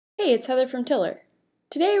Hey, it's Heather from Tiller.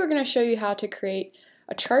 Today we're going to show you how to create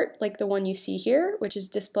a chart like the one you see here, which is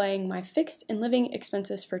displaying my fixed and living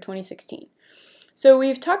expenses for 2016. So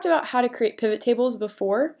we've talked about how to create pivot tables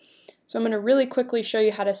before, so I'm going to really quickly show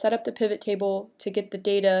you how to set up the pivot table to get the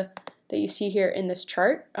data that you see here in this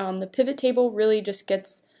chart. The pivot table really just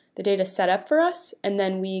gets the data set up for us, and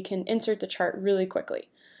then we can insert the chart really quickly.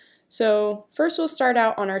 So first we'll start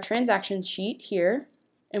out on our transaction sheet here,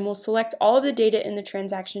 and we'll select all of the data in the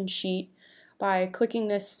transaction sheet by clicking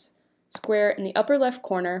this square in the upper left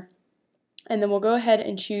corner, and then we'll go ahead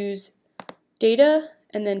and choose data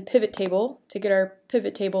and then pivot table to get our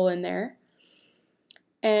pivot table in there.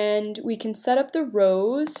 And we can set up the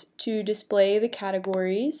rows to display the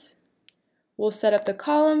categories. We'll set up the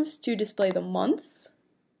columns to display the months.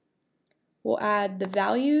 We'll add the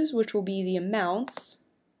values, which will be the amounts.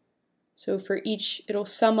 So for each, it'll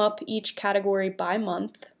sum up each category by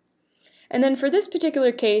month. And then for this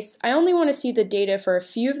particular case, I only want to see the data for a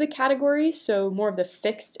few of the categories, so more of the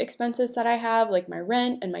fixed expenses that I have, like my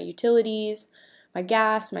rent and my utilities, my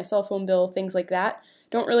gas, my cell phone bill, things like that.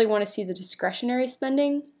 Don't really want to see the discretionary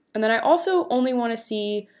spending. And then I also only want to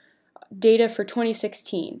see data for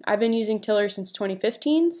 2016. I've been using Tiller since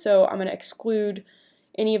 2015, so I'm going to exclude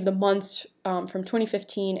any of the months from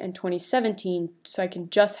 2015 and 2017 so I can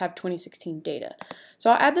just have 2016 data.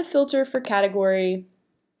 So I'll add the filter for category,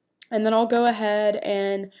 and then I'll go ahead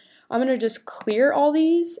and I'm going to just clear all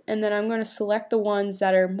these, and then I'm going to select the ones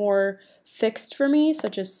that are more fixed for me,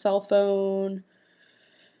 such as cell phone,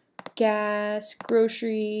 gas,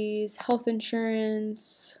 groceries, health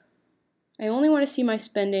insurance. I only want to see my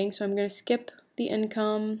spending, so I'm going to skip the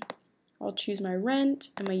income. I'll choose my rent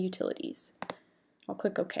and my utilities. I'll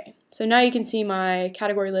click OK. So now you can see my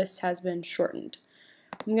category list has been shortened.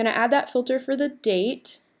 I'm going to add that filter for the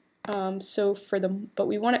date, but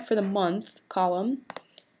we want it for the month column.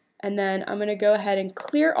 And then I'm going to go ahead and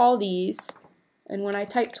clear all these. And when I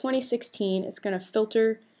type 2016, it's going to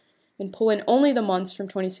filter and pull in only the months from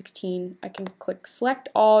 2016. I can click Select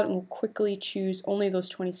All and we'll quickly choose only those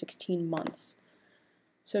 2016 months.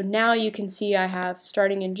 So now you can see I have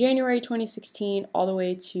starting in January 2016 all the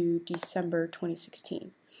way to December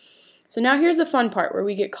 2016. So now here's the fun part where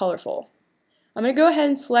we get colorful. I'm going to go ahead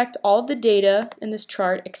and select all of the data in this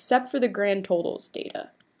chart except for the grand totals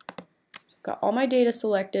data. So I've got all my data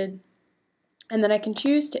selected, and then I can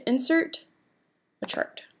choose to insert a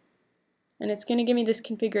chart. And it's going to give me this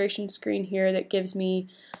configuration screen here that gives me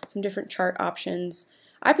some different chart options.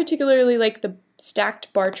 I particularly like the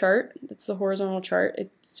stacked bar chart. That's the horizontal chart.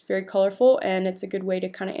 It's very colorful, and it's a good way to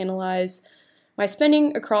kind of analyze my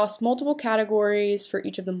spending across multiple categories for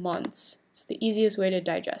each of the months. It's the easiest way to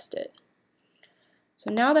digest it.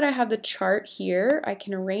 So now that I have the chart here, I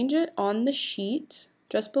can arrange it on the sheet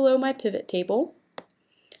just below my pivot table.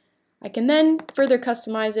 I can then further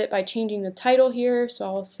customize it by changing the title here. So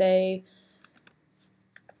I'll say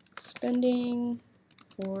spending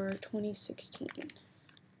for 2016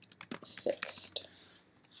 fixed.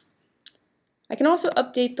 I can also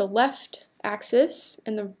update the left axis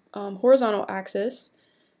and the horizontal axis.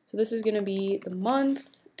 So this is going to be the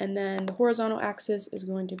month, and then the horizontal axis is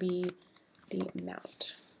going to be the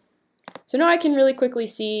amount. So now I can really quickly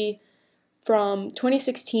see from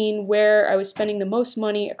 2016 where I was spending the most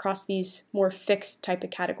money across these more fixed type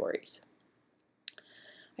of categories.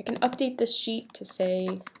 I can update this sheet to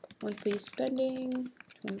say monthly spending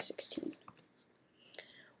 2016.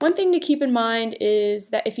 One thing to keep in mind is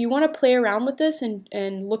that if you want to play around with this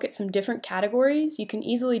and look at some different categories, you can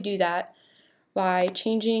easily do that by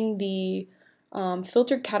changing the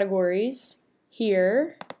filtered categories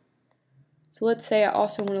here. So let's say I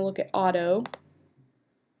also want to look at auto.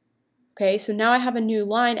 Okay, so now I have a new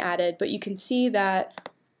line added, but you can see that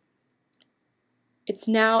it's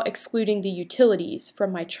now excluding the utilities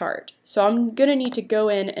from my chart. So I'm going to need to go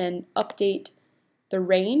in and update the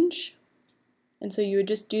range. And so you would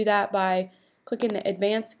just do that by clicking the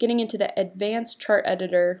advanced, getting into the advanced chart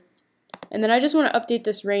editor. And then I just want to update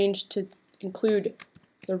this range to include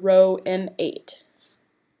the row M8.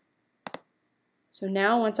 So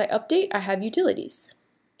now once I update, I have utilities.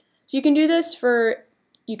 So you can do this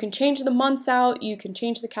you can change the months out, you can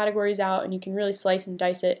change the categories out, and you can really slice and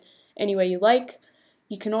dice it any way you like.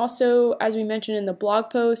 You can also, as we mentioned in the blog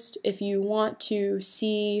post, if you want to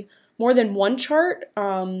see more than one chart,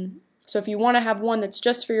 so if you want to have one that's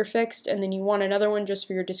just for your fixed and then you want another one just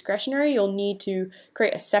for your discretionary, you'll need to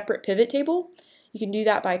create a separate pivot table. You can do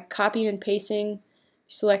that by copying and pasting.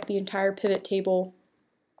 Select the entire pivot table.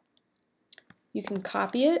 You can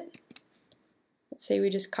copy it. Let's say we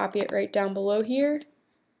just copy it right down below here.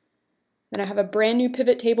 Then I have a brand new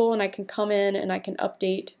pivot table, and I can come in and I can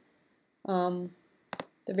update the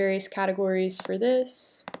various categories for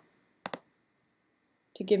this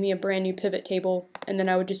to give me a brand new pivot table, and then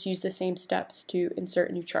I would just use the same steps to insert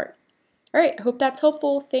a new chart. Alright, I hope that's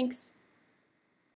helpful. Thanks.